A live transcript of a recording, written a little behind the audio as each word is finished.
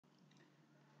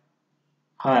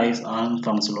Hi, and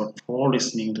thanks a lot for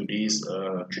listening to this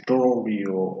tutorial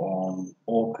video on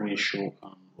odds ratio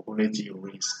and relative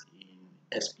risk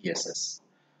in SPSS.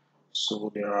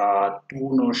 So there are two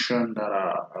notions that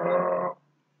are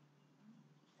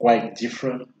quite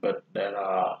different, but that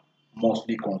are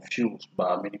mostly confused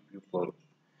by many people.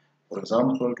 For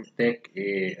example, to take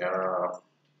a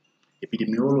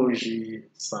epidemiology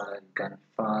side, you can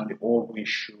find the odds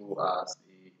ratio as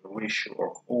the ratio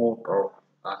of odds of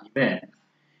an event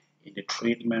in the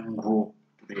treatment group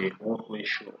to the odds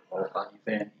ratio of an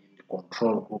event in the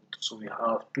control group. So we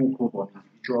have two groups of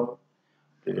individuals.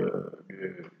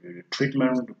 The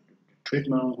treatment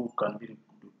group can be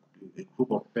a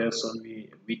group of persons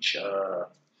which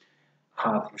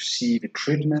have received a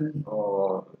treatment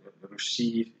or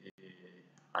received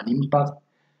an impact,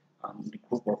 and the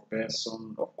group of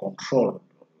persons of control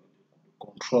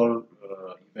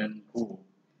event group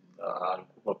are a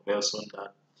group of persons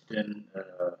that didn't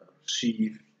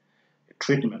receive a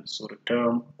treatment. So the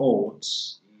term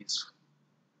odds is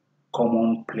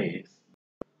commonplace,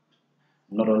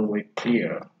 not always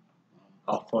clear,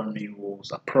 often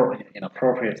used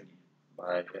inappropriately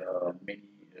by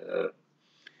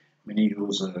many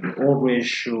users. The odds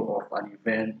ratio of an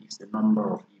event is the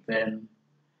number of events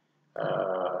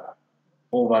uh,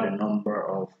 over the number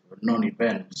of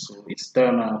non-events. So it's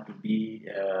turned out to be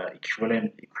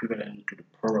equivalent to the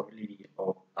probability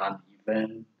of an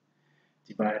event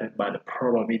divided by the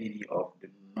probability of the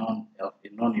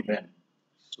non-event.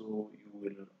 So you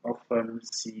will often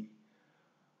see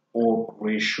odds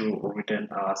ratio written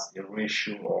as a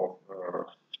ratio of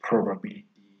probability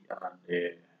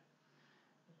and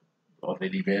of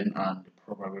an event and the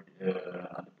probability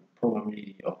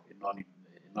of a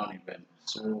non-event.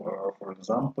 So, for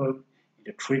example, in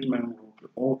the treatment group, the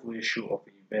odds ratio of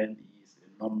an event is the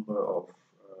number of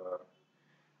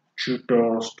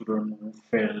tutor students who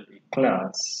fail a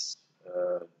class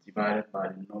divided by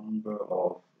the number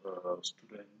of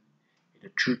students in the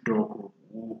tutor group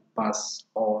who pass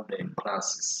all their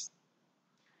classes.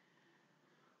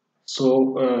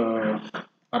 So,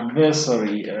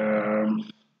 adversary,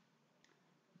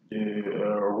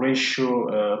 risk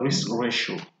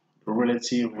ratio, the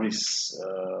relative risk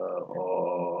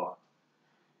or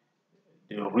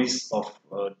the risk of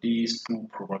these two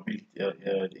probability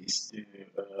is the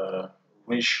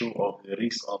ratio of the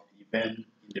risk of event in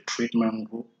the treatment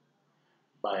group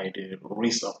by the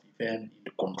risk of event in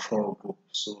the control group.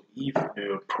 So if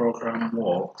the program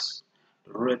works,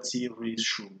 the relative risk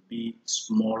should be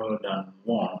smaller than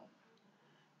 1,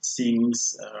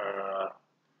 since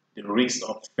the risk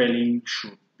of failing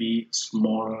should be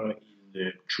smaller in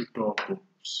the tutor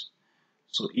groups.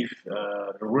 So if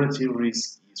the relative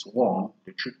risk is 1,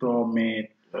 the tutor made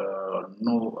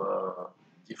no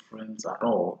difference at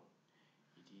all.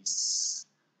 It is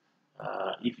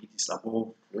if it is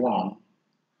above 1,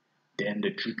 then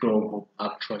the tutor group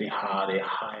actually had a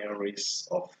higher risk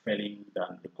of failing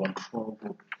than the control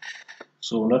group.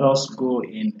 So let us go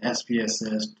in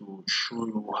SPSS to show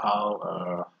you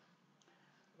how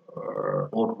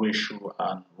odds ratio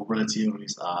and relative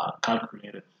risk are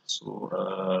calculated. So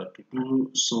to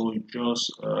do so, you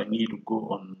just need to go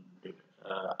on the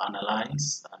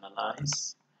analyze,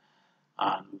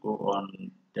 and go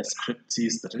on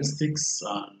descriptive statistics,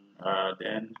 and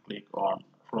then click on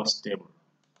cross table.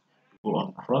 Go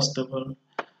on cross table,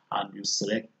 and you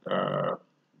select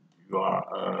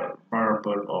your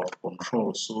variable of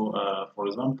control. So, for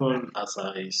example, as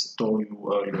I told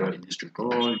you earlier in this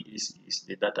tutorial, this is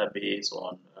the database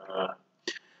on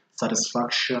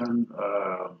satisfaction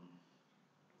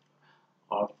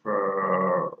of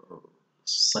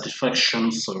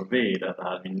satisfaction survey that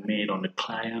has been made on the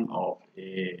client of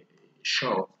a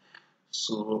shop.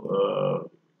 So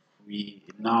we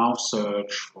now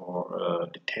search for a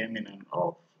determinant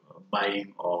of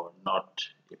buying or not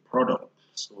a product.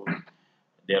 So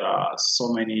there are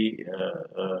so many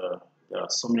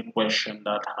questions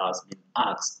that has been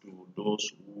asked to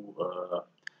those who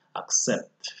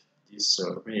accept this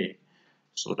survey,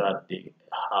 so that they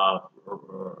have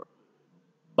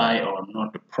buy or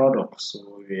not the product.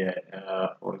 So we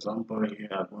for example, you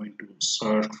are going to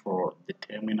search for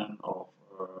determinant of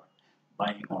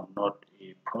buying or not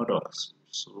a product.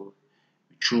 So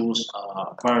we choose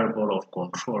a variable of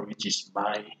control, which is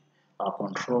buy. Our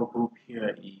control group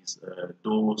here is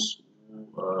those who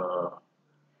uh,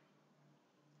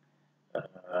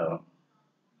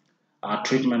 our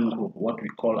treatment group. What we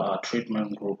call our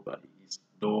treatment group is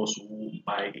those who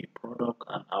buy a product,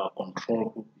 and our control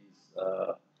group is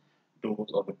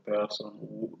those of the person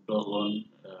who doesn't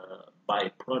buy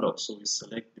products. So we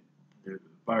select the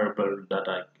variable that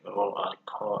I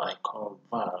call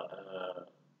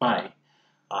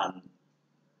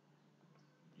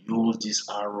this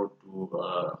arrow to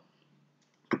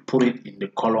put it in the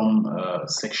column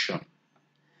section.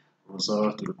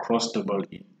 Result to the cross table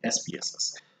in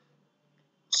SPSS.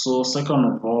 So second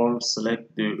of all,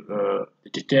 select the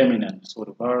determinant, so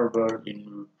the variable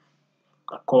in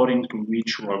according to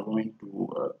which we are going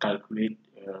to calculate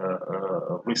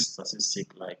risk statistic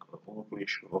like odds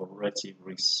ratio or relative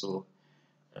risk. So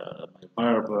my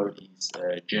variable is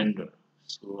gender.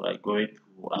 So I'm going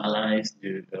to analyze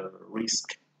the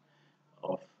risk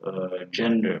of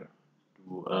gender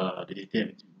to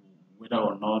determine whether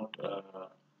or not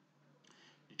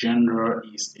gender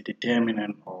is a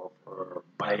determinant of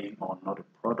buying or not a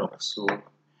product. So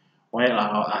while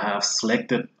I have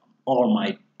selected all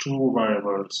my two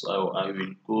variables, I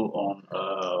will go on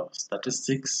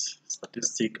statistic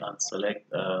and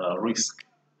select risk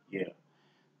here.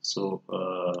 So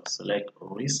select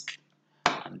risk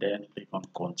and then click on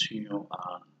continue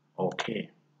and OK.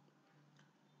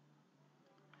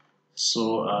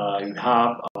 So you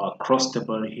have our cross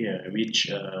table here, which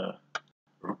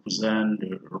represent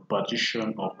the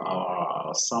repartition of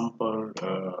our sample,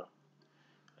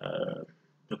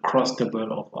 the cross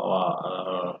table of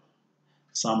our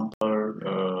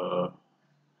sample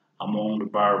among the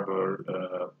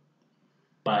variable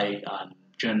by and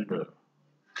gender.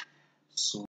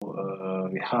 So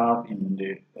we have in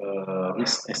the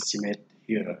risk estimate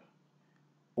here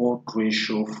odds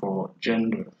ratio for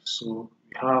gender. So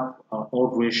we have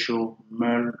odds ratio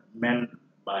male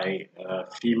by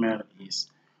female is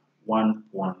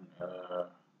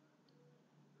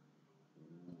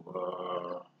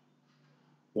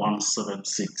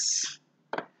 1.176.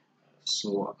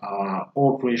 So our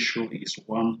odds ratio is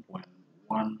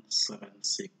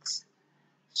 1.176.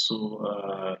 So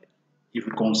if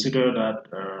we consider that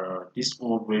this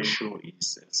odds ratio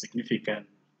is significant,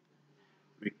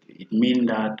 it means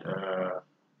that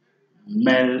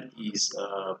male is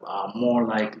are more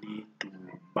likely to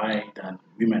buy than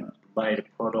women, to buy the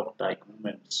product like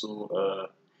women. So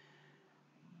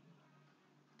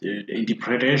the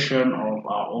interpretation of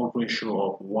our odds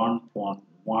ratio of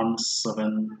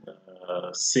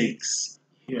 1.176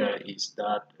 here is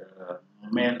that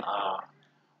men are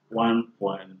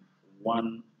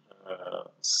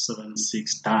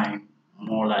 1.176 times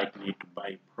more likely to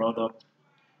buy product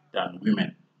than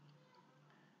women.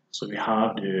 So we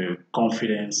have the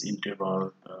confidence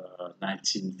interval,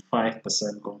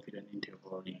 95% confidence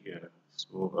interval here.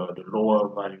 So the lower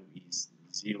value is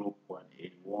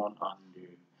 0.81 and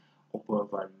the upper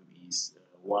value is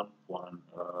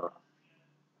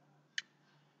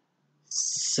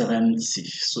 1.70.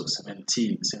 So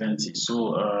 70. So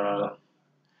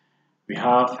we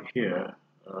have here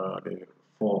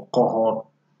for cohort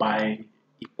by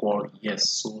equal yes.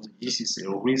 So this is a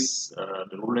risk,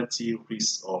 the relative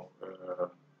risk of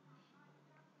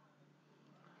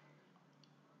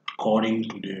according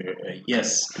to the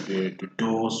yes to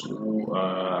those who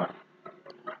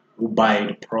buy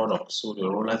the product. So the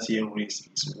relative risk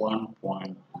is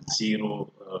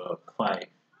 1.05,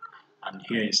 and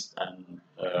here is an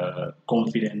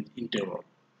confidence interval.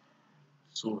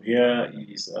 So here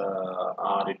is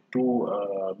are the two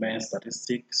main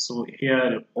statistics. So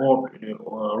here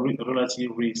the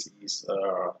relative risk is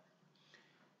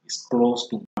close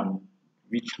to 1,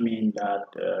 which means that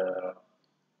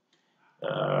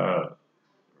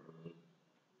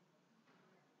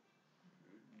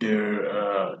the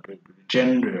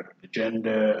gender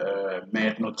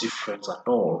made no difference at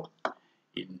all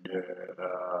in the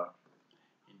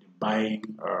buying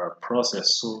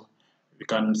process. So we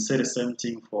can say the same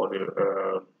thing for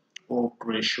the odds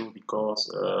ratio, because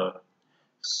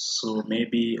so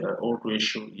maybe odds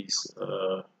ratio is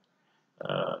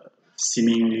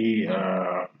seemingly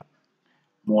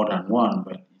more than 1,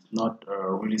 but it's not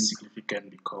really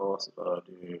significant because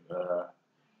the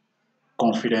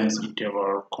confidence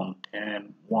interval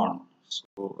contain 1.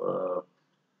 So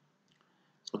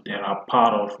so there are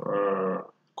part of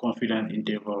confidence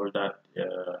interval that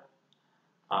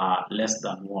are less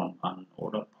than 1 and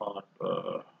other part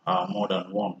are more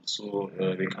than 1. So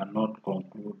we cannot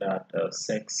conclude that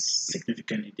sex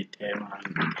significantly determine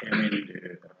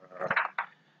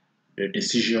the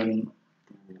decision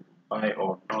to buy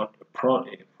or not a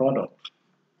product.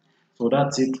 So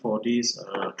that's it for this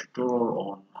tutorial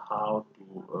on how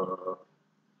to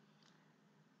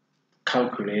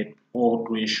calculate odds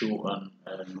ratio and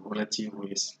relative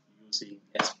risk using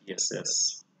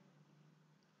SPSS.